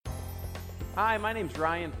Hi, my name's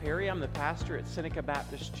Ryan Perry. I'm the pastor at Seneca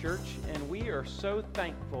Baptist Church, and we are so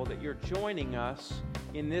thankful that you're joining us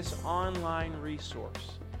in this online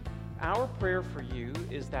resource. Our prayer for you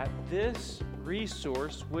is that this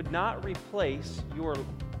resource would not replace your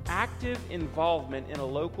active involvement in a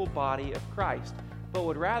local body of Christ, but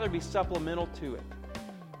would rather be supplemental to it.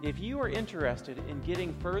 If you are interested in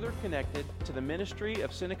getting further connected to the ministry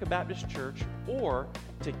of Seneca Baptist Church or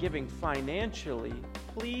to giving financially,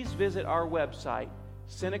 please visit our website,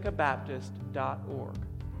 senecabaptist.org.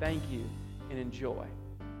 Thank you and enjoy.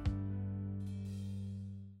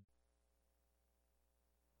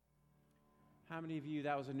 How many of you,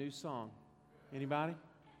 that was a new song? Anybody?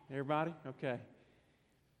 Everybody? Okay.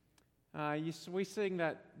 We sing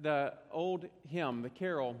the old hymn, the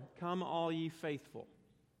carol, "Come All Ye Faithful."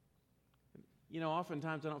 You know,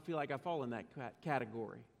 oftentimes I don't feel like I fall in that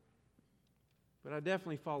category. But I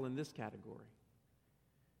definitely fall in this category.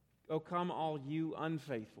 "Oh, come all you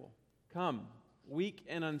unfaithful. Come, weak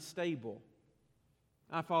and unstable."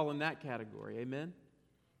 I fall in that category. Amen?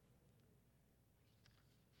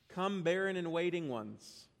 "Come, barren and waiting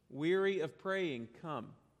ones, weary of praying,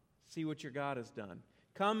 come, see what your God has done.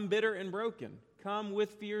 Come, bitter and broken, come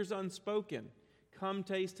with fears unspoken, come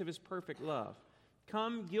taste of His perfect love.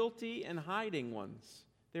 Come, guilty and hiding ones,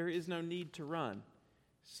 there is no need to run,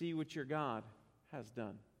 see what your God has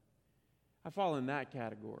done." I fall in that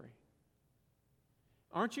category.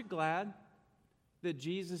 Aren't you glad that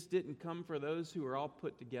Jesus didn't come for those who are all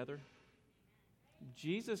put together?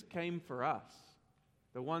 Jesus came for us,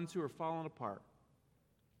 the ones who are falling apart.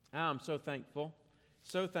 I'm so thankful,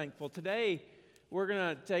 so thankful. Today, we're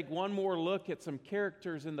going to take one more look at some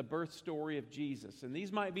characters in the birth story of Jesus. And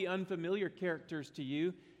these might be unfamiliar characters to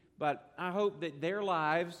you, but I hope that their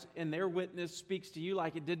lives and their witness speaks to you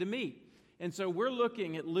like it did to me. And so we're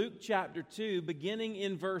looking at Luke chapter 2, beginning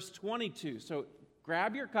in verse 22. So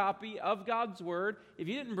grab your copy of God's Word. If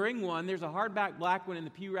you didn't bring one, there's a hardback black one in the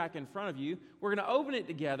pew rack in front of you. We're going to open it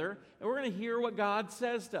together, and we're going to hear what God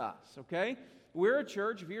says to us, okay? We're a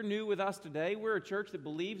church, if you're new with us today, we're a church that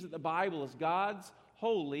believes that the Bible is God's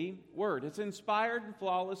holy Word. It's inspired and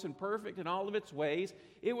flawless and perfect in all of its ways.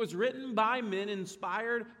 It was written by men,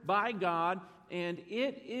 inspired by God, and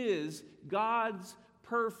it is God's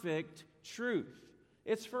perfect truth.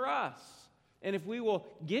 It's for us. And if we will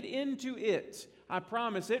get into it, I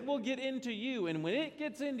promise it will get into you. And when it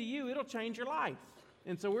gets into you, it'll change your life.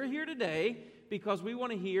 And so we're here today because we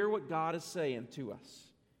want to hear what God is saying to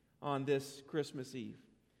us on this Christmas Eve.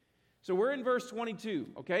 So we're in verse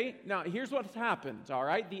 22, okay? Now, here's what happens, all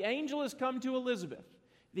right? The angel has come to Elizabeth.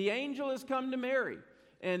 The angel has come to Mary.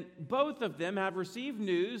 And both of them have received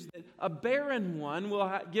news that a barren one will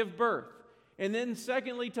give birth. And then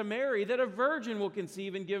secondly, to Mary, that a virgin will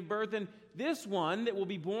conceive and give birth. And this one that will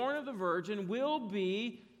be born of the virgin will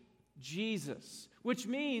be Jesus, which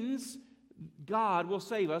means God will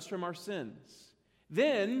save us from our sins.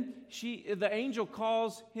 Then the angel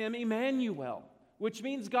calls him Emmanuel, which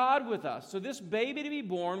means God with us. So this baby to be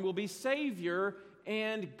born will be Savior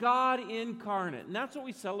and God incarnate. And that's what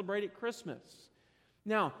we celebrate at Christmas.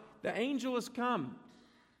 Now, the angel has come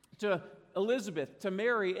to Elizabeth, to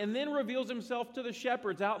Mary, and then reveals himself to the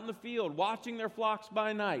shepherds out in the field, watching their flocks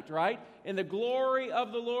by night, right? And the glory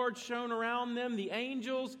of the Lord shone around them. The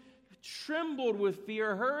angels trembled with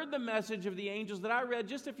fear, heard the message of the angels that I read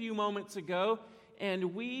just a few moments ago,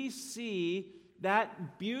 and we see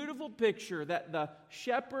that beautiful picture that the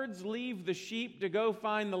shepherds leave the sheep to go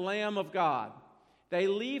find the Lamb of God. They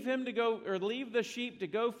leave the sheep to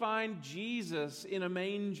go find Jesus in a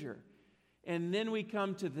manger. And then we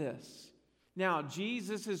come to this. Now,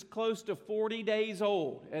 Jesus is close to 40 days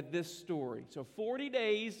old at this story. So 40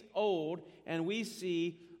 days old, and we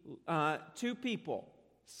see two people,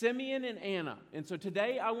 Simeon and Anna. And so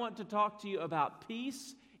today I want to talk to you about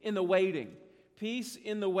peace in the waiting. Peace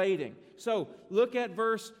in the waiting. So look at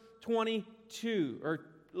verse 22,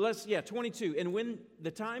 22. "And when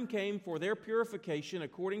the time came for their purification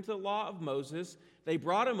according to the law of Moses, they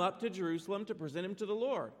brought him up to Jerusalem to present him to the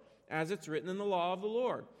Lord, as it's written in the law of the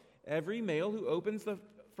Lord. Every male who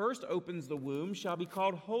first opens the womb shall be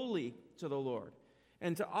called holy to the Lord,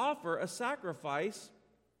 and to offer a sacrifice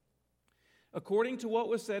according to what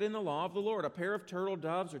was said in the law of the Lord, a pair of turtle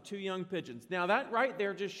doves or two young pigeons." Now that right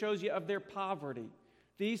there just shows you of their poverty.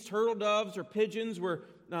 These turtle doves or pigeons were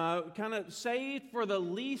kind of saved for the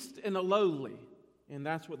least and the lowly, and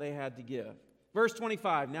that's what they had to give. Verse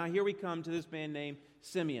 25, now here we come to this man named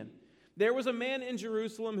Simeon. "There was a man in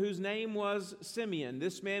Jerusalem whose name was Simeon.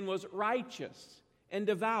 This man was righteous and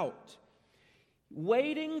devout,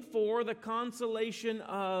 waiting for the consolation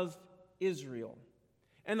of Israel.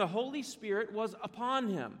 and the Holy Spirit was upon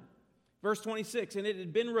him. Verse 26, and it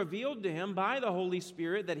had been revealed to him by the Holy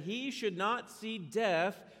Spirit that he should not see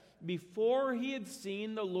death before he had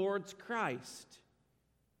seen the Lord's Christ.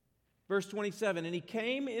 Verse 27, and he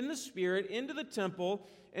came in the Spirit into the temple,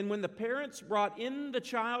 and when the parents brought in the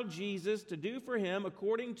child Jesus to do for him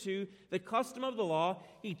according to the custom of the law,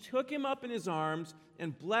 he took him up in his arms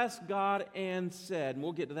and blessed God and said, and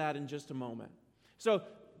we'll get to that in just a moment. So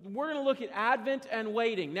we're going to look at Advent and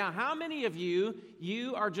waiting. Now, how many of you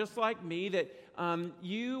are just like me, that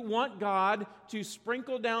you want God to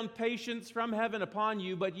sprinkle down patience from heaven upon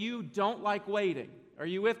you, but you don't like waiting? Are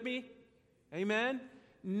you with me? Amen?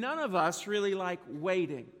 None of us really like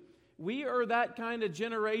waiting. We are that kind of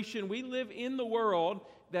generation. We live in the world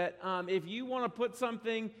that if you want to put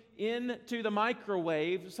something into the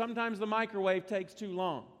microwave, sometimes the microwave takes too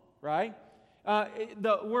long, right?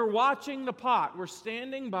 We're watching the pot. We're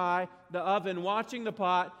standing by the oven watching the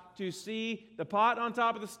pot to see the pot on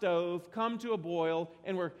top of the stove come to a boil,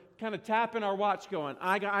 and we're kind of tapping our watch going,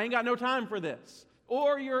 I ain't got no time for this.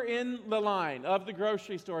 Or you're in the line of the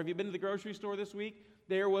grocery store. Have you been to the grocery store this week?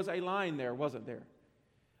 There was a line there, wasn't there?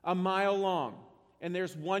 A mile long. And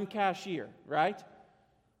there's one cashier, right?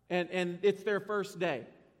 And it's their first day.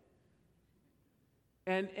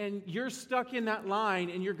 And you're stuck in that line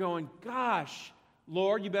and you're going, gosh,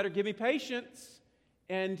 Lord, you better give me patience.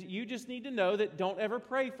 And you just need to know that don't ever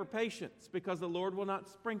pray for patience, because the Lord will not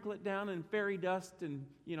sprinkle it down in fairy dust and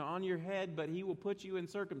on your head, but He will put you in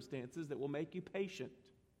circumstances that will make you patient.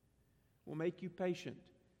 Will make you patient.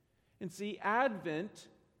 And see, Advent,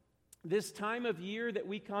 this time of year that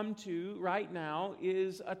we come to right now,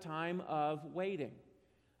 is a time of waiting.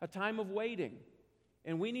 A time of waiting.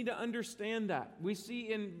 And we need to understand that. We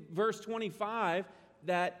see in verse 25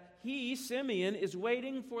 that he, Simeon, is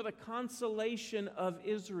waiting for the consolation of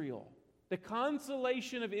Israel. The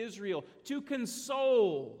consolation of Israel, to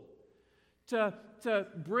console, to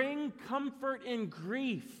bring comfort in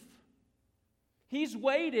grief. He's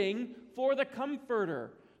waiting for the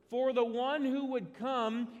Comforter, for the one who would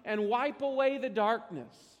come and wipe away the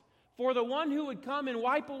darkness, for the one who would come and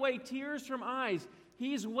wipe away tears from eyes.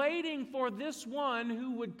 He's waiting for this one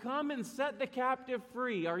who would come and set the captive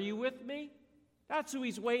free. Are you with me? That's who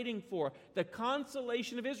he's waiting for, the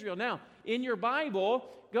consolation of Israel. Now, in your Bible,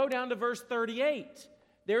 go down to verse 38.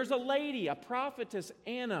 There's a lady, a prophetess,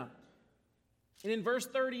 Anna. And in verse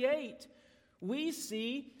 38, we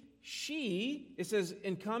see it says,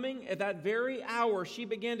 in coming at that very hour, she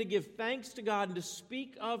began to give thanks to God and to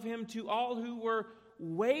speak of Him to all who were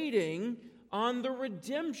waiting on the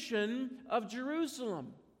redemption of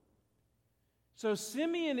Jerusalem. So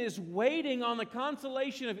Simeon is waiting on the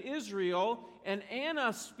consolation of Israel, and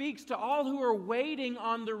Anna speaks to all who are waiting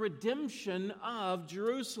on the redemption of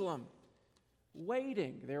Jerusalem.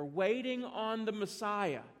 Waiting. They're waiting on the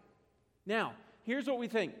Messiah. Now, here's what we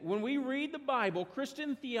think. When we read the Bible,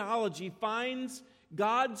 Christian theology finds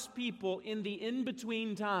God's people in the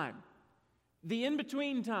in-between time. The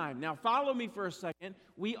in-between time. Now, follow me for a second.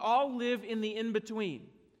 We all live in the in-between.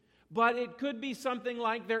 But it could be something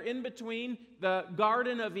like they're in between the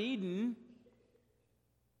Garden of Eden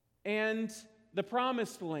and the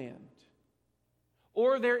Promised Land.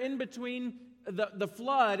 Or they're in between the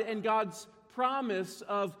flood and God's promise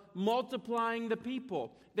of multiplying the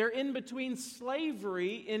people. They're in between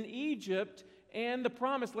slavery in Egypt and the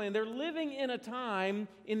Promised Land. They're living in a time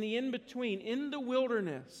in the in-between, in the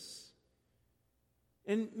wilderness.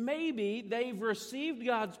 And maybe they've received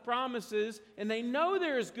God's promises and they know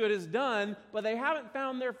they're as good as done, but they haven't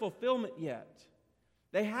found their fulfillment yet.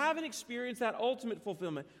 They haven't experienced that ultimate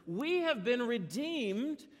fulfillment. We have been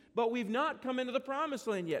redeemed, but we've not come into the Promised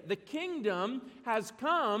Land yet. The kingdom has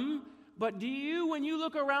come, but when you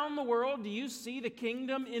look around the world, do you see the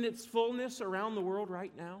kingdom in its fullness around the world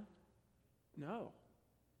right now? No.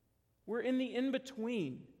 We're in the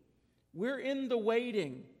in-between. We're in the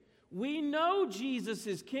waiting. We know Jesus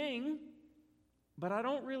is king, but I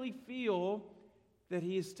don't really feel that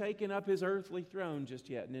He has taken up His earthly throne just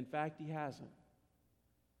yet. And in fact, He hasn't.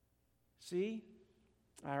 See,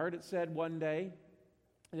 I heard it said one day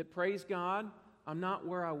that, praise God, I'm not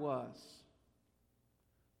where I was,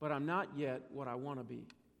 but I'm not yet what I want to be. Have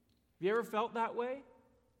you ever felt that way?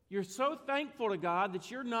 You're so thankful to God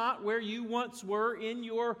that you're not where you once were in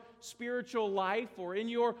your spiritual life or in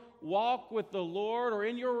your walk with the Lord or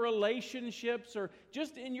in your relationships or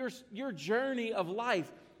just in your journey of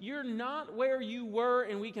life. You're not where you were,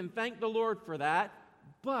 and we can thank the Lord for that,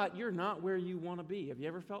 but you're not where you want to be. Have you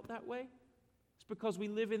ever felt that way? It's because we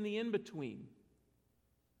live in the in-between.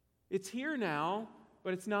 It's here now,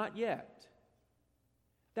 but it's not yet.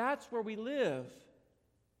 That's where we live.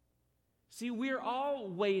 See, we're all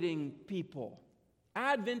waiting people.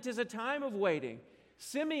 Advent is a time of waiting.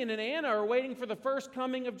 Simeon and Anna are waiting for the first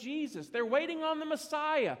coming of Jesus. They're waiting on the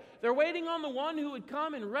Messiah. They're waiting on the one who would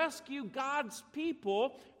come and rescue God's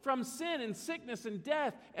people from sin and sickness and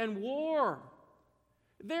death and war.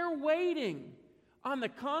 They're waiting on the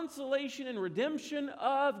consolation and redemption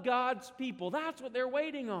of God's people. That's what they're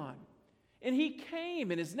waiting on. And He came,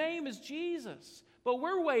 and His name is Jesus. But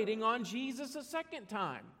we're waiting on Jesus a second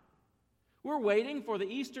time. We're waiting for the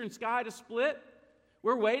eastern sky to split.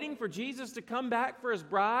 We're waiting for Jesus to come back for His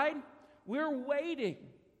bride. We're waiting.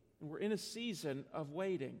 And we're in a season of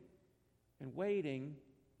waiting. And waiting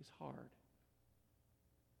is hard.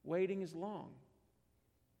 Waiting is long.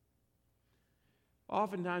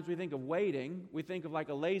 Oftentimes we think of waiting, we think of like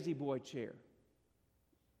a lazy boy chair.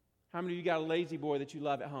 How many of you got a lazy boy that you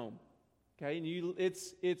love at home? Okay, and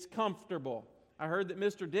it's comfortable. I heard that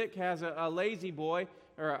Mr. Dick has a lazy boy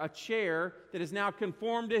or a chair that is now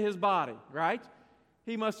conformed to his body, right?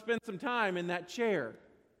 He must spend some time in that chair.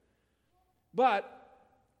 But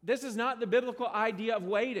this is not the biblical idea of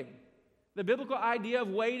waiting. The biblical idea of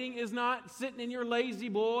waiting is not sitting in your lazy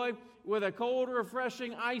boy with a cold,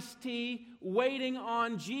 refreshing iced tea, waiting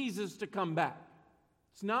on Jesus to come back.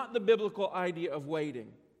 It's not the biblical idea of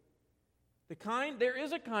waiting. There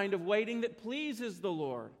is a kind of waiting that pleases the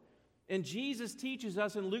Lord. And Jesus teaches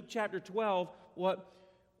us in Luke chapter 12 what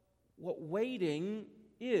waiting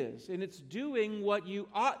is. And it's doing what you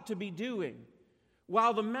ought to be doing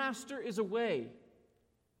while the master is away,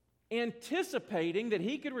 anticipating that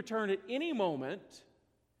he could return at any moment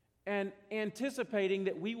and anticipating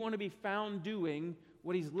that we want to be found doing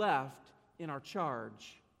what he's left in our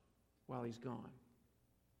charge while he's gone.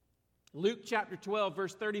 Luke chapter 12,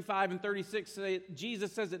 verse 35 and 36,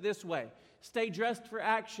 Jesus says it this way: stay dressed for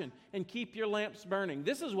action and keep your lamps burning.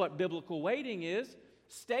 This is what biblical waiting is.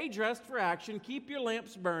 Stay dressed for action, keep your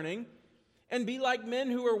lamps burning, and be like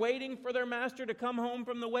men who are waiting for their master to come home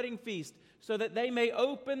from the wedding feast, so that they may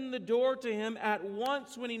open the door to him at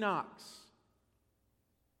once when he knocks.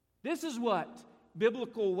 This is what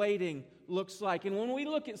biblical waiting looks like. And when we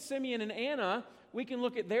look at Simeon and Anna, we can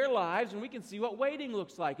look at their lives and we can see what waiting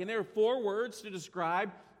looks like. And there are 4 words to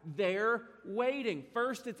describe their waiting.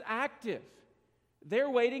 First, it's active. Their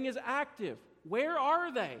waiting is active. Where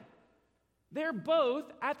are they? They're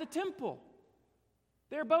both at the temple.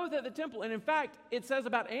 They're both at the temple. And in fact, it says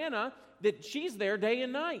about Anna that she's there day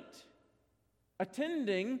and night,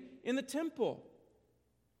 attending in the temple.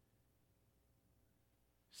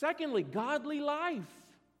 Secondly, godly life.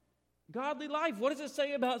 Godly life. What does it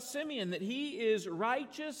say about Simeon? That he is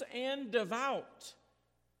righteous and devout.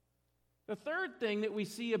 The third thing that we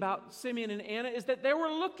see about Simeon and Anna is that they were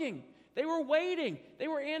looking. They were waiting. They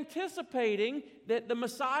were anticipating that the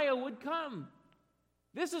Messiah would come.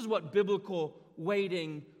 This is what biblical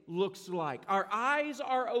waiting looks like. Our eyes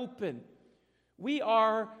are open. We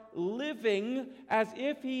are living as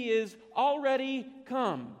if he is already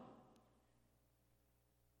come.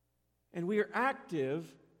 And we are active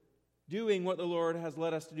doing what the Lord has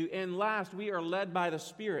led us to do. And last, we are led by the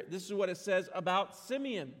Spirit. This is what it says about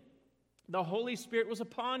Simeon. The Holy Spirit was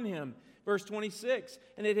upon him. Verse 26,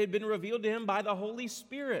 and it had been revealed to him by the Holy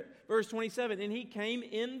Spirit. Verse 27, and he came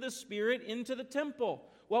in the Spirit into the temple.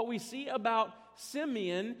 What we see about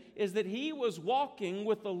Simeon is that he was walking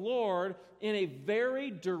with the Lord in a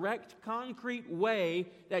very direct, concrete way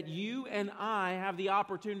that you and I have the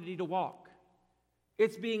opportunity to walk.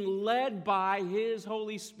 It's being led by His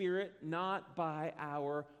Holy Spirit, not by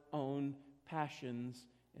our own passions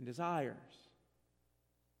and desires.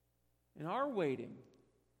 And our waiting,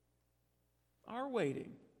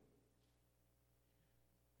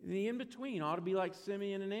 the in-between ought to be like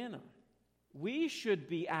Simeon and Anna. We should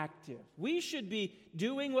be active. We should be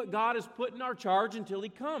doing what God has put in our charge until He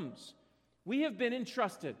comes. We have been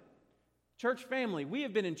entrusted. Church family, we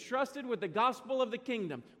have been entrusted with the gospel of the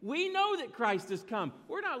kingdom. We know that Christ has come.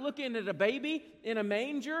 We're not looking at a baby in a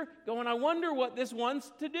manger going, I wonder what this wants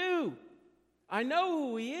to do. I know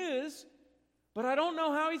who He is, but I don't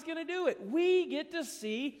know how He's going to do it. We get to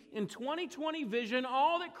see in 2020 vision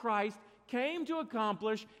all that Christ came to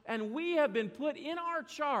accomplish, and we have been put in our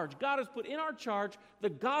charge. God has put in our charge the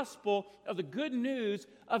gospel of the good news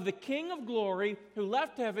of the King of glory who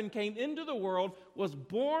left heaven, came into the world, was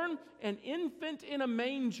born an infant in a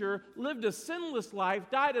manger, lived a sinless life,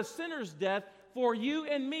 died a sinner's death for you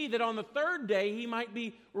and me, that on the third day He might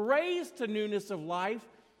be raised to newness of life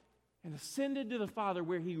and ascended to the Father,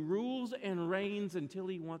 where He rules and reigns until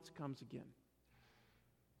He once comes again.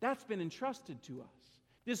 That's been entrusted to us.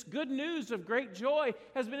 This good news of great joy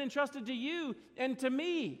has been entrusted to you and to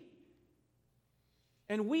me.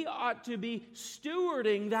 And we ought to be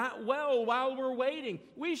stewarding that well while we're waiting.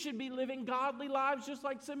 We should be living godly lives just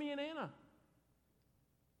like Simeon and Anna.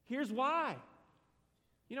 Here's why.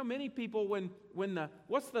 You know, many people,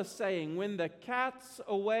 what's the saying? When the cat's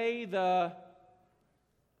away,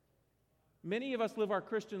 many of us live our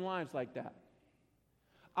Christian lives like that.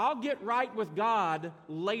 I'll get right with God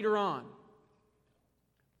later on.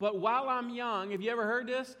 But while I'm young, have you ever heard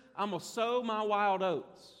this? I'm going to sow my wild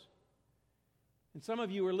oats. And some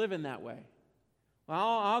of you are living that way. Well,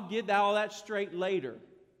 I'll get all that straight later.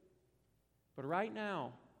 But right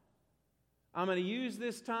now, I'm going to use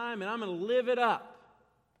this time and I'm going to live it up.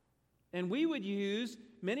 And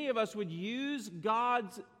many of us would use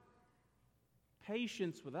God's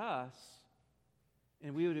patience with us,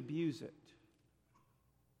 and we would abuse it.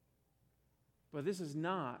 But this is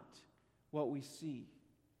not what we see.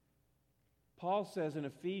 Paul says in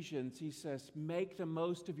Ephesians, he says, make the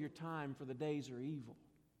most of your time, for the days are evil.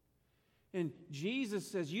 And Jesus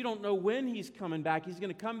says, you don't know when He's coming back. He's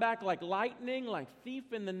going to come back like lightning, like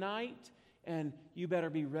thief in the night, and you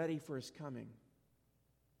better be ready for His coming.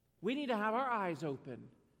 We need to have our eyes open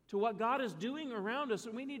to what God is doing around us,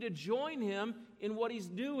 and we need to join Him in what He's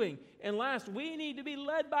doing. And last, we need to be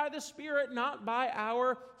led by the Spirit, not by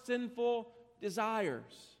our sinful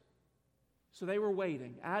desires. So they were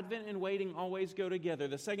waiting. Advent and waiting always go together.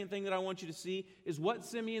 The second thing that I want you to see is what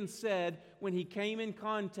Simeon said when he came in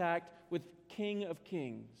contact with King of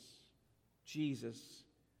Kings, Jesus.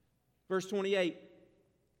 Verse 28.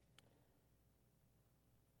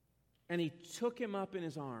 And he took him up in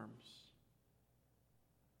his arms.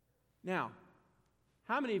 Now,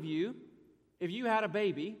 how many of you, if you had a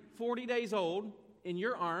baby, 40 days old, in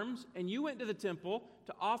your arms, and you went to the temple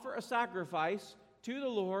to offer a sacrifice to the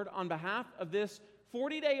Lord on behalf of this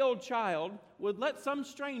 40-day-old child, would let some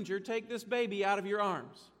stranger take this baby out of your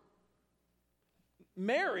arms?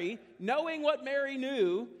 Mary, knowing what Mary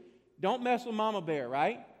knew, don't mess with Mama Bear,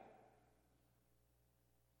 right?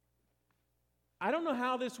 I don't know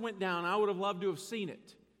how this went down. I would have loved to have seen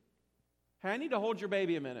it. Hey, I need to hold your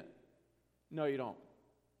baby a minute. No, you don't.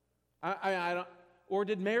 I don't. Or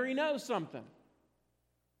did Mary know something?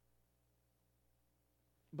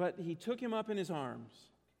 But he took him up in his arms,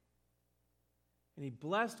 and he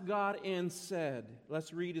blessed God and said,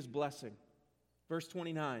 let's read his blessing. Verse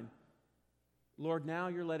 29, Lord, now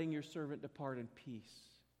you're letting your servant depart in peace.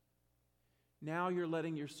 Now you're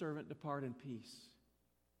letting your servant depart in peace.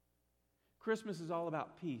 Christmas is all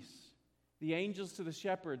about peace. The angels to the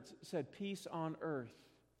shepherds said, peace on earth.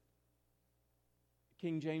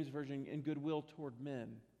 King James Version, and goodwill toward men.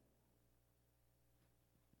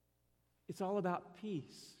 It's all about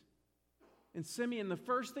peace. And Simeon, the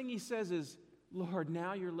first thing he says is, Lord,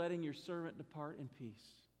 now you're letting your servant depart in peace.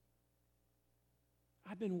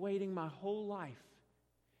 I've been waiting my whole life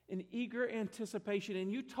in eager anticipation, and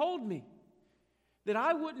you told me that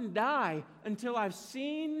I wouldn't die until I've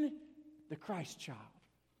seen the Christ child.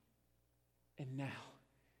 And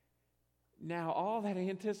now all that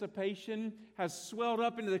anticipation has swelled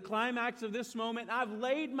up into the climax of this moment. I've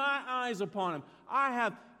laid my eyes upon him. I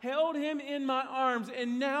have held him in my arms,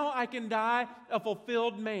 and now I can die a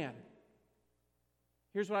fulfilled man.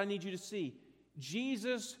 Here's what I need you to see.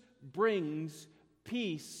 Jesus brings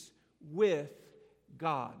peace with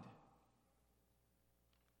God.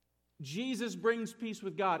 Jesus brings peace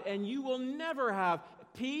with God, and you will never have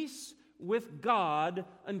peace with God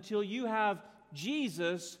until you have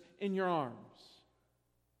Jesus in your arms.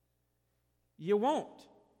 You won't.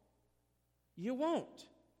 You won't.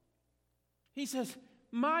 He says,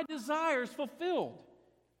 my desire is fulfilled.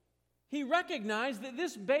 He recognized that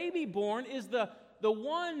this baby born is the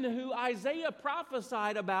one who Isaiah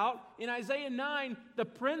prophesied about in Isaiah 9, the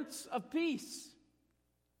Prince of Peace.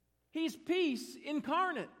 He's peace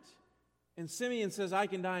incarnate. And Simeon says, I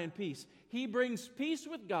can die in peace. He brings peace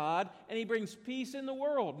with God, and he brings peace in the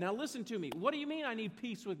world. Now listen to me. What do you mean I need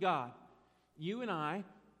peace with God? You and I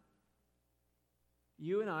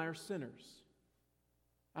are sinners.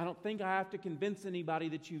 I don't think I have to convince anybody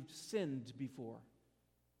that you've sinned before.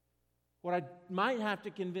 What I might have to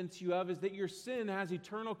convince you of is that your sin has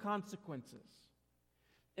eternal consequences.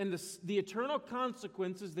 And the eternal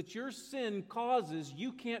consequences that your sin causes,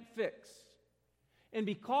 you can't fix. And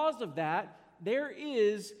because of that, there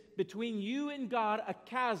is between you and God a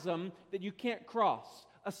chasm that you can't cross,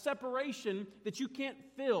 a separation that you can't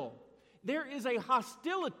fill. There is a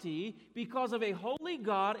hostility because of a holy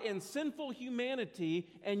God and sinful humanity,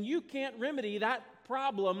 and you can't remedy that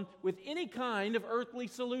problem with any kind of earthly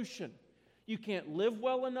solution. You can't live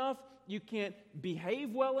well enough. You can't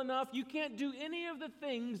behave well enough. You can't do any of the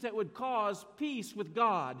things that would cause peace with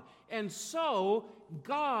God. And so,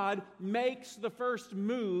 God makes the first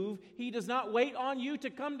move. He does not wait on you to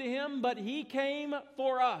come to Him, but He came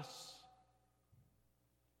for us.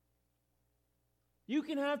 You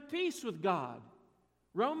can have peace with God.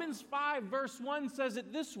 Romans 5 verse 1 says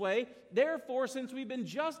it this way, therefore, since we've been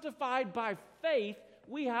justified by faith,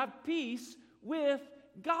 we have peace with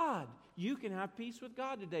God. You can have peace with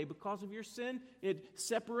God today because of your sin. It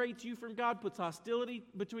separates you from God, puts hostility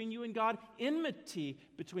between you and God, enmity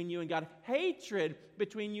between you and God, hatred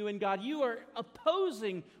between you and God. You are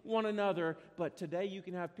opposing one another, but today you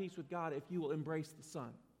can have peace with God if you will embrace the Son.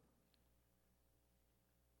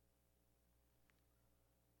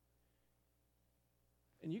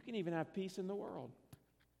 And you can even have peace in the world.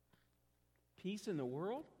 Peace in the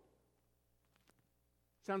world?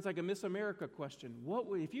 Sounds like a Miss America question.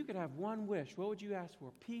 If you could have one wish, what would you ask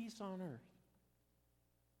for? Peace on earth.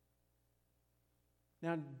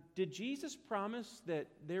 Now, did Jesus promise that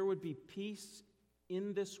there would be peace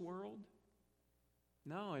in this world?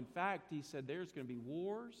 No, in fact, He said there's going to be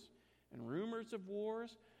wars and rumors of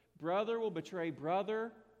wars. Brother will betray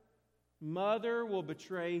brother. Mother will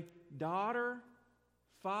betray daughter.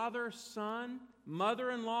 Father, son,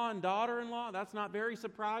 mother-in-law, and daughter-in-law. That's not very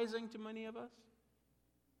surprising to many of us.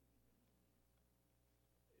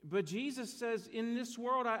 But Jesus says, in this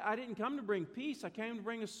world, I didn't come to bring peace. I came to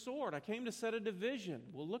bring a sword. I came to set a division.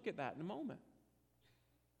 We'll look at that in a moment.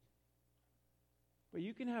 But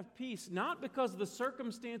you can have peace, not because the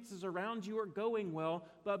circumstances around you are going well,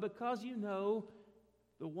 but because you know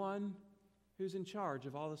the one who's in charge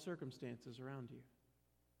of all the circumstances around you.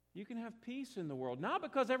 You can have peace in the world, not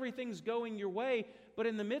because everything's going your way, but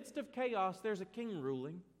in the midst of chaos, there's a king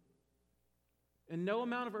ruling. And no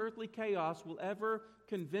amount of earthly chaos will ever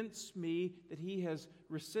convince me that He has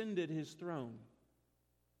rescinded His throne.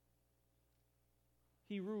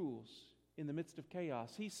 He rules in the midst of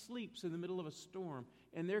chaos. He sleeps in the middle of a storm.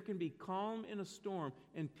 And there can be calm in a storm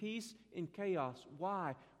and peace in chaos.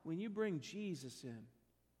 Why? When you bring Jesus in,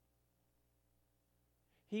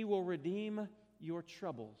 He will redeem your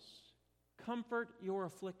troubles, comfort your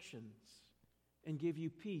afflictions, and give you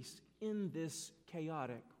peace in this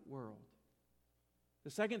chaotic world. The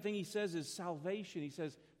second thing He says is salvation. He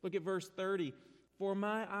says, look at verse 30, for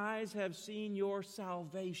my eyes have seen your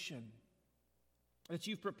salvation that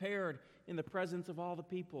you've prepared in the presence of all the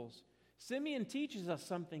peoples. Simeon teaches us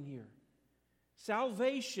something here.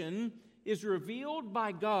 Salvation is revealed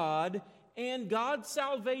by God, and God's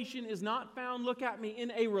salvation is not found, look at me,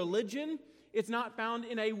 in a religion. It's not found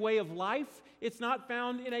in a way of life. It's not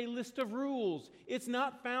found in a list of rules. It's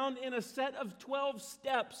not found in a set of 12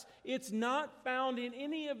 steps. It's not found in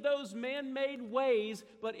any of those man-made ways,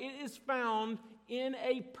 but it is found in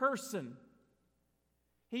a person.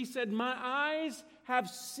 He said, my eyes have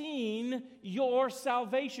seen your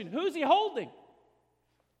salvation. Who's He holding?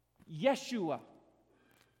 Yeshua,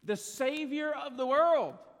 the Savior of the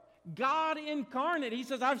world, God incarnate. He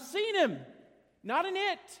says, I've seen Him, not in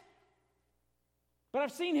it. But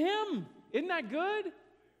I've seen Him. Isn't that good?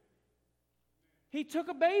 He took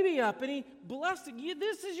a baby up and He blessed it.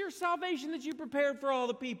 This is your salvation that you prepared for all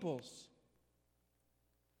the peoples.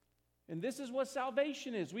 And this is what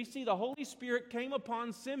salvation is. We see the Holy Spirit came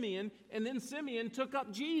upon Simeon, and then Simeon took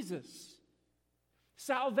up Jesus.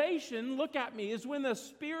 Salvation, look at me, is when the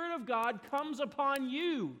Spirit of God comes upon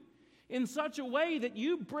you in such a way that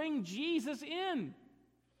you bring Jesus in,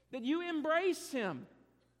 that you embrace Him.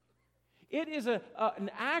 It is an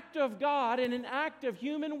act of God and an act of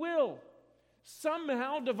human will,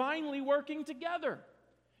 somehow divinely working together.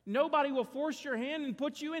 Nobody will force your hand and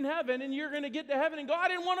put you in heaven, and you're going to get to heaven and go, I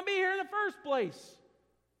didn't want to be here in the first place.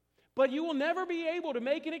 But you will never be able to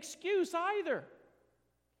make an excuse either.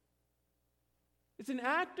 It's an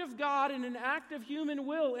act of God and an act of human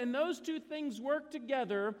will, and those two things work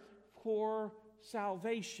together for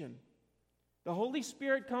salvation. The Holy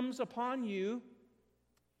Spirit comes upon you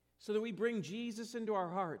so that we bring Jesus into our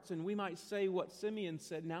hearts, and we might say what Simeon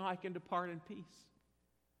said, now I can depart in peace.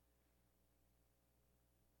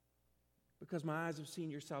 Because my eyes have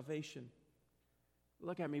seen your salvation.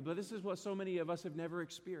 Look at me, but this is what so many of us have never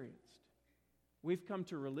experienced. We've come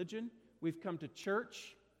to religion, we've come to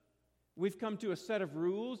church, we've come to a set of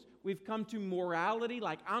rules, we've come to morality,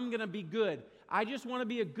 like I'm going to be good. I just want to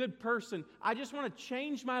be a good person. I just want to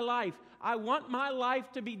change my life. I want my life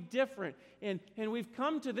to be different. And we've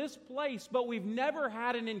come to this place, but we've never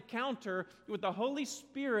had an encounter with the Holy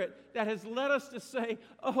Spirit that has led us to say,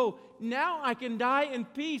 oh, now I can die in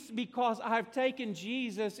peace because I've taken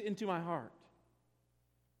Jesus into my heart.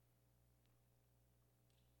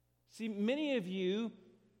 See, many of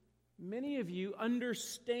you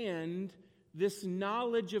understand this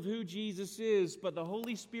knowledge of who Jesus is, but the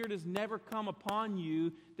Holy Spirit has never come upon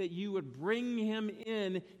you that you would bring Him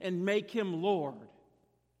in and make Him Lord.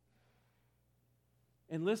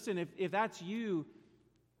 And listen, if that's you,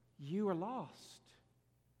 you are lost.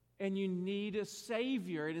 And you need a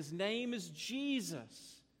Savior, and His name is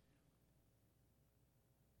Jesus.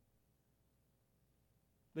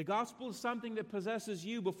 The gospel is something that possesses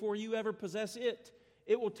you before you ever possess it.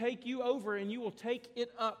 It will take you over, and you will take it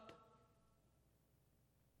up.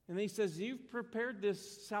 And He says, you've prepared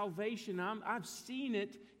this salvation. I've seen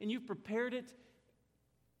it, and you've prepared it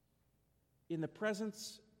in the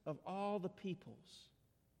presence of all the peoples.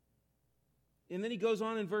 And then He goes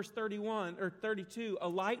on in verse 31 or 32, a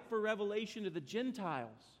light for revelation to the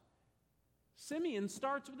Gentiles. Simeon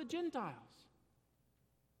starts with the Gentiles.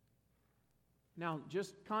 Now,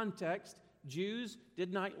 just context, Jews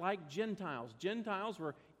did not like Gentiles. Gentiles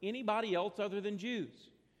were anybody else other than Jews.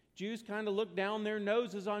 Jews kind of looked down their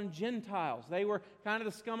noses on Gentiles. They were kind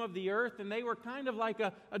of the scum of the earth, and they were kind of like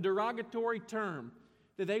a derogatory term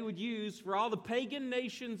that they would use for all the pagan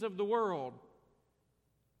nations of the world.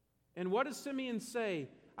 And what does Simeon say?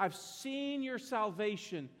 I've seen your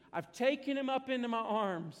salvation. I've taken him up into my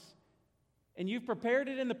arms. And you've prepared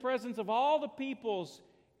it in the presence of all the peoples.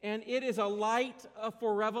 And it is a light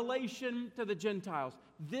for revelation to the Gentiles.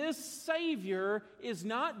 This Savior is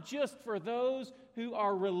not just for those who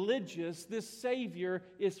are religious. This Savior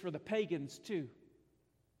is for the pagans too.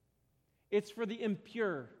 It's for the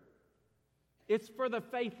impure. It's for the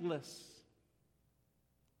faithless.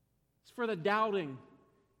 It's for the doubting.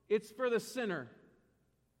 It's for the sinner.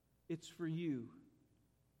 It's for you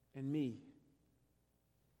and me.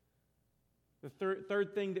 The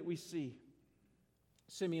third thing that we see,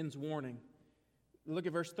 Simeon's warning. Look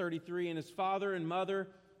at verse 33. And his father and mother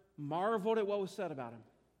marveled at what was said about him.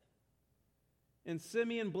 And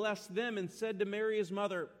Simeon blessed them and said to Mary his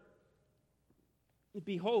mother,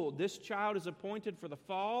 behold, this child is appointed for the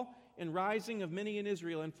fall and rising of many in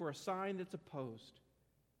Israel, and for a sign that's opposed.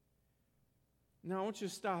 Now I want you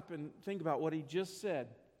to stop and think about what he just said.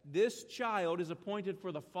 This child is appointed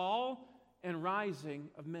for the fall and rising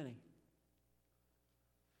of many.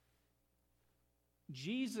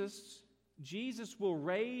 Jesus will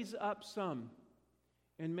raise up some,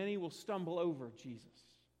 and many will stumble over Jesus.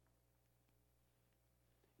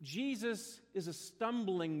 Jesus is a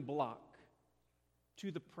stumbling block to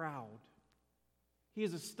the proud. He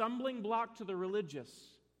is a stumbling block to the religious.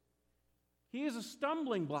 He is a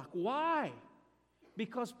stumbling block. Why?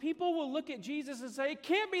 Because people will look at Jesus and say, it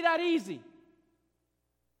can't be that easy.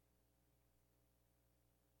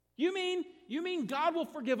 You mean God will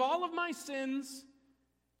forgive all of my sins?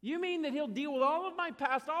 You mean that He'll deal with all of my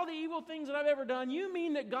past, all the evil things that I've ever done? You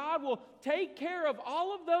mean that God will take care of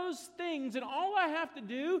all of those things, and all I have to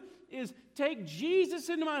do is take Jesus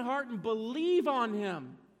into my heart and believe on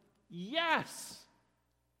Him? Yes.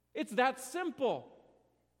 It's that simple.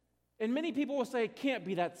 And many people will say it can't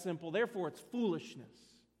be that simple, therefore it's foolishness.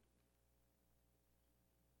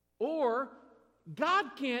 Or God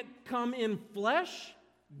can't come in flesh.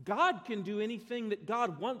 God can do anything that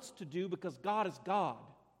God wants to do because God is God.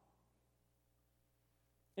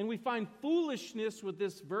 And we find foolishness with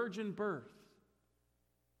this virgin birth.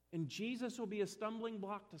 And Jesus will be a stumbling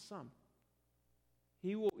block to some.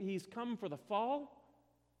 He's come for the fall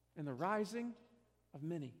and the rising of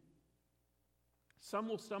many. Some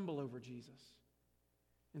will stumble over Jesus,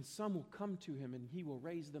 and some will come to Him, and He will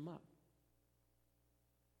raise them up.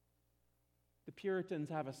 The Puritans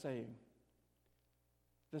have a saying,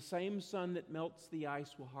 the same sun that melts the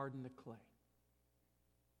ice will harden the clay.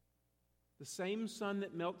 The same sun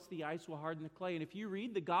that melts the ice will harden the clay. And if you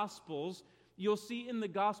read the Gospels, you'll see in the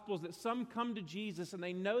Gospels that some come to Jesus and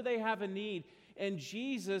they know they have a need. And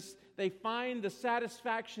Jesus, they find the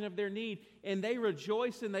satisfaction of their need and they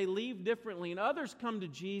rejoice and they leave differently. And others come to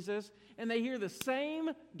Jesus and they hear the same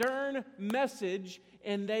darn message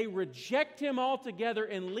and they reject Him altogether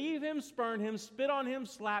and leave Him, spurn Him, spit on Him,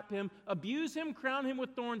 slap Him, abuse Him, crown Him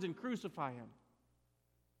with thorns, and crucify Him.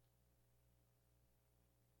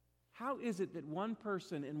 How is it that one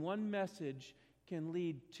person and one message can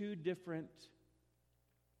bring two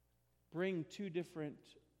different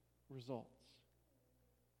results?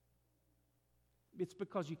 It's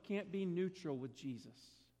because you can't be neutral with Jesus.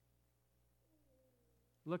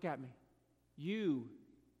 Look at me. You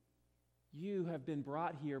have been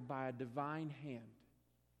brought here by a divine hand.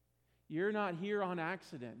 You're not here on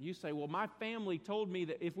accident. You say, well, my family told me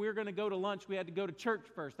that if we were going to go to lunch, we had to go to church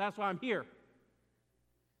first. That's why I'm here.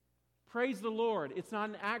 Praise the Lord. It's not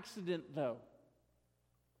an accident, though.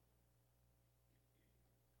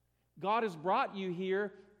 God has brought you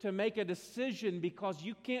here to make a decision because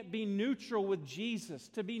you can't be neutral with Jesus.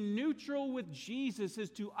 To be neutral with Jesus is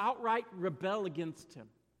to outright rebel against Him.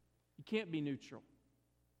 You can't be neutral.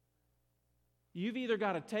 You've either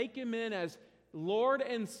got to take Him in as Lord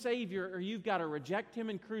and Savior, or you've got to reject Him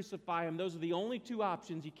and crucify Him. Those are the only two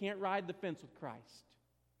options. You can't ride the fence with Christ.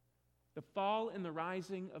 The fall and the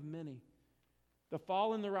rising of many. The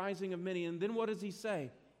fall and the rising of many. And then what does He say?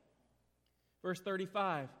 Verse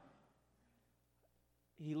 35.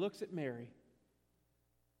 He looks at Mary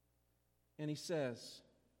and He says,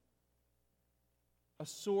 a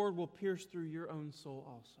sword will pierce through your own soul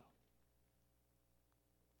also.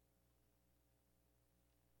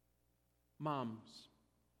 Moms,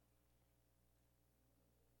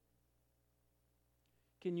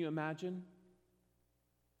 can you imagine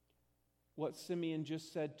what Simeon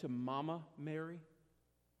just said to Mama Mary?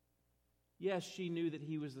 Yes, she knew that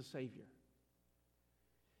He was the Savior.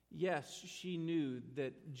 Yes, she knew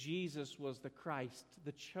that Jesus was the Christ,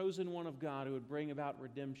 the chosen one of God who would bring about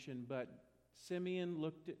redemption. But Simeon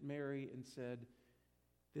looked at Mary and said,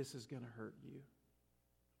 this is going to hurt you.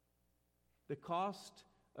 The cost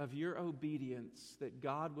of your obedience, that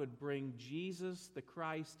God would bring Jesus, the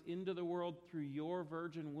Christ, into the world through your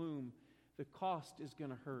virgin womb, the cost is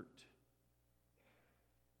going to hurt.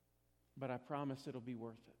 But I promise it'll be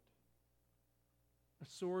worth it. A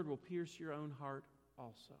sword will pierce your own heart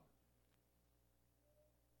also.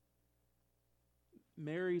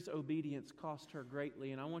 Mary's obedience cost her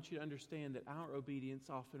greatly, and I want you to understand that our obedience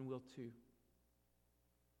often will too.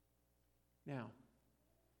 Now,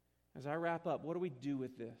 as I wrap up, what do we do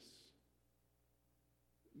with this?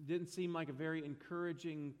 It didn't seem like a very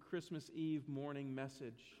encouraging Christmas Eve morning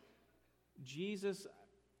message.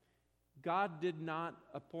 God did not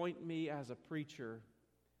appoint me as a preacher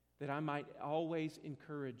that I might always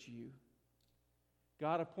encourage you.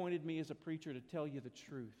 God appointed me as a preacher to tell you the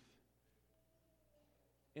truth.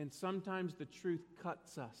 And sometimes the truth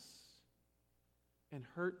cuts us and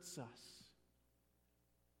hurts us.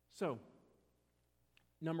 So,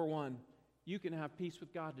 number one, you can have peace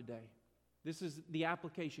with God today. This is the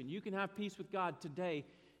application. You can have peace with God today,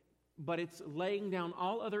 but it's laying down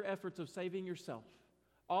all other efforts of saving yourself,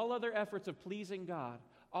 all other efforts of pleasing God,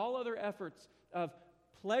 all other efforts of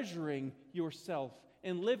pleasuring yourself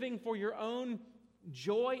and living for your own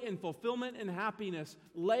joy and fulfillment and happiness,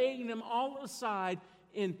 laying them all aside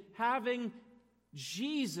in having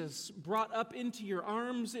Jesus brought up into your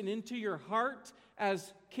arms and into your heart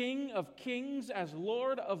as King of Kings, as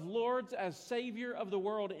Lord of Lords, as Savior of the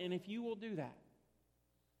world. And if you will do that,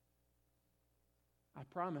 I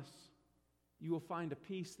promise you will find a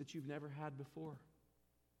peace that you've never had before.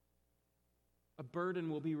 A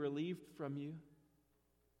burden will be relieved from you.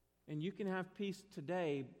 And you can have peace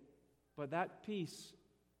today, but that peace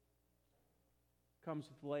comes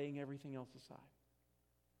with laying everything else aside.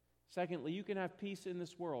 Secondly, you can have peace in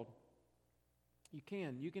this world. You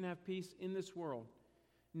can. You can have peace in this world.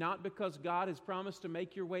 Not because God has promised to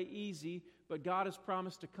make your way easy, but God has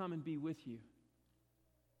promised to come and be with you.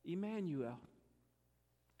 Emmanuel,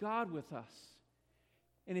 God with us.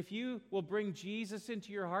 And if you will bring Jesus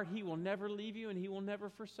into your heart, He will never leave you and He will never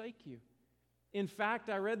forsake you. In fact,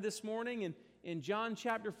 I read this morning in John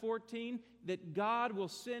chapter 14 that God will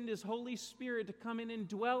send His Holy Spirit to come in and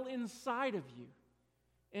dwell inside of you.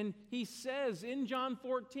 And He says in John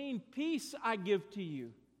 14, peace I give to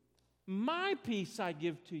you. My peace I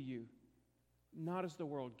give to you, not as the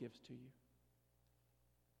world gives to you.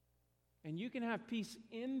 And you can have peace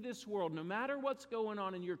in this world. No matter what's going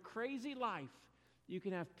on in your crazy life, you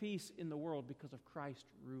can have peace in the world because of Christ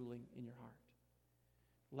ruling in your heart.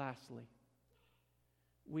 Lastly,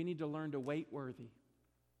 we need to learn to wait worthy.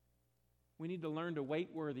 We need to learn to wait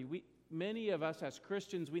worthy. Many of us as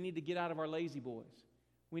Christians, we need to get out of our lazy boys.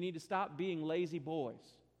 We need to stop being lazy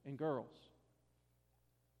boys and girls.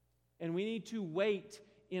 And we need to wait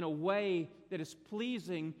in a way that is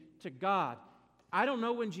pleasing to God. I don't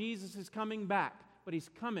know when Jesus is coming back, but He's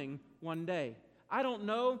coming one day. I don't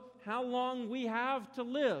know how long we have to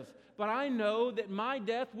live, but I know that my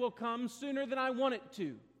death will come sooner than I want it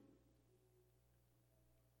to.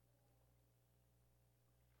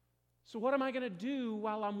 So what am I going to do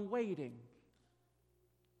while I'm waiting?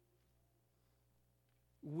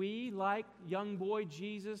 We, like young boy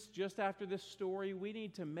Jesus, just after this story, we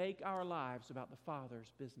need to make our lives about the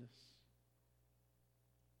Father's business.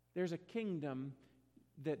 There's a kingdom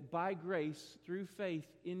that by grace, through faith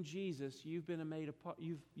in Jesus, you've been made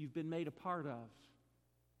a part of.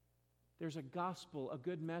 There's a gospel, a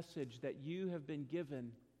good message that you have been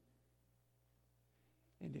given.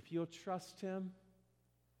 And if you'll trust Him,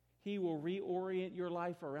 He will reorient your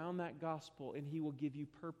life around that gospel, and He will give you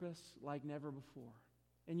purpose like never before.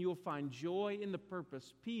 And you will find joy in the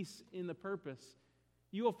purpose, peace in the purpose.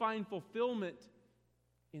 You will find fulfillment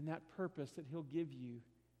in that purpose that He'll give you.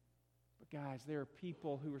 But guys, there are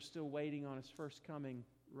people who are still waiting on His first coming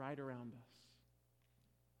right around us.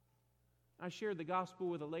 I shared the gospel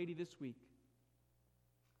with a lady this week.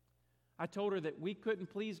 I told her that we couldn't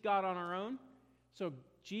please God on our own, so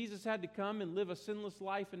Jesus had to come and live a sinless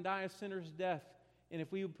life and die a sinner's death. And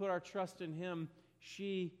if we would put our trust in Him,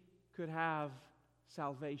 she could have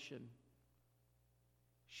salvation.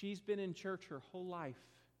 She's been in church her whole life,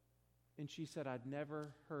 and she said, I'd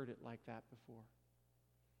never heard it like that before.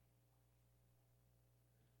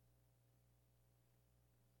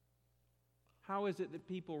 How is it that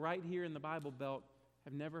people right here in the Bible Belt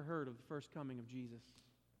have never heard of the first coming of Jesus?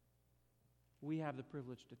 We have the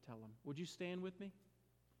privilege to tell them. Would you stand with me?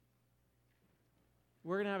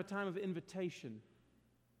 We're going to have a time of invitation.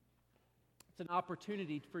 It's an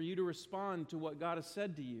opportunity for you to respond to what God has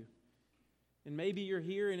said to you. And maybe you're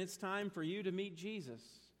here and it's time for you to meet Jesus.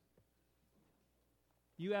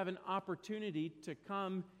 You have an opportunity to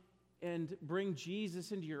come and bring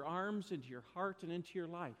Jesus into your arms, into your heart, and into your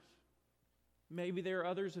life. Maybe there are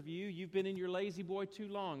others of you, you've been in your lazy boy too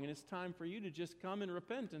long, and it's time for you to just come and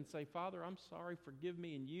repent and say, Father, I'm sorry, forgive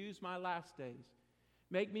me, and use my last days.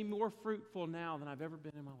 Make me more fruitful now than I've ever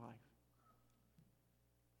been in my life.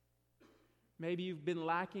 Maybe you've been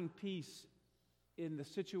lacking peace in the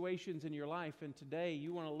situations in your life, and today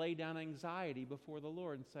you want to lay down anxiety before the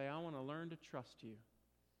Lord and say, I want to learn to trust you.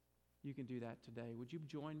 You can do that today. Would you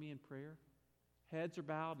join me in prayer? Heads are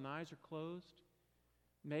bowed and eyes are closed.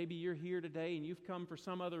 Maybe you're here today and you've come for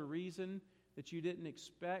some other reason that you didn't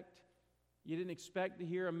expect. You didn't expect to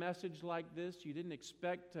hear a message like this. You didn't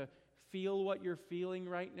expect to feel what you're feeling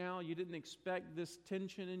right now. You didn't expect this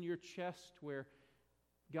tension in your chest where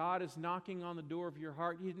God is knocking on the door of your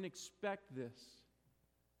heart. You didn't expect this.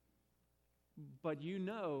 But you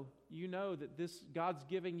know that this God's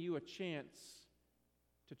giving you a chance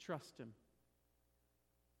to trust Him.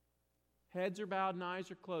 Heads are bowed and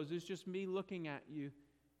eyes are closed. It's just me looking at you.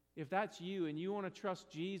 If that's you and you want to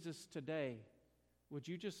trust Jesus today, would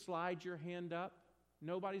you just slide your hand up?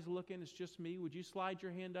 Nobody's looking, it's just me. Would you slide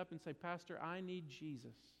your hand up and say, Pastor, I need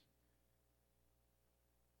Jesus?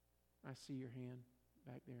 I see your hand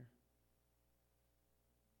back there.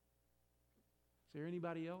 Is there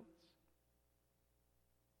anybody else?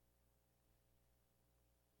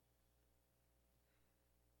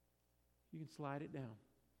 You can slide it down.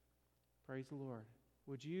 Praise the Lord.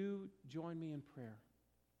 Would you join me in prayer?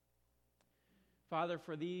 Father,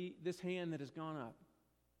 for this hand that has gone up,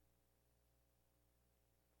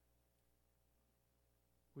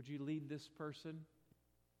 would you lead this person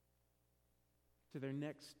to their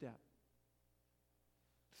next step?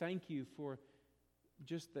 Thank you for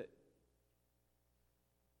just the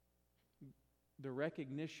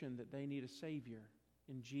recognition that they need a Savior,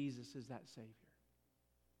 and Jesus is that Savior.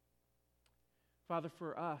 Father,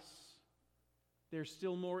 for us, there's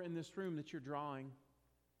still more in this room that you're drawing,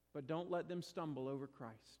 but don't let them stumble over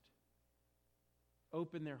Christ.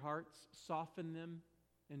 Open their hearts, soften them,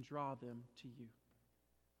 and draw them to you.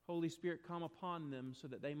 Holy Spirit, come upon them so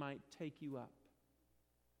that they might take you up.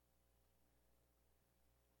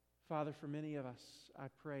 Father, for many of us, I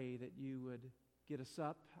pray that you would get us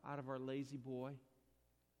up out of our lazy boy,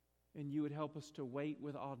 and you would help us to wait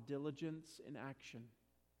with all diligence and action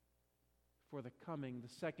for the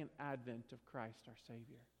second advent of Christ our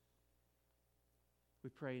Savior. We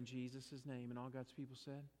pray in Jesus' name, and all God's people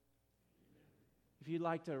said. Amen. If you'd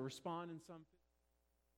like to respond in some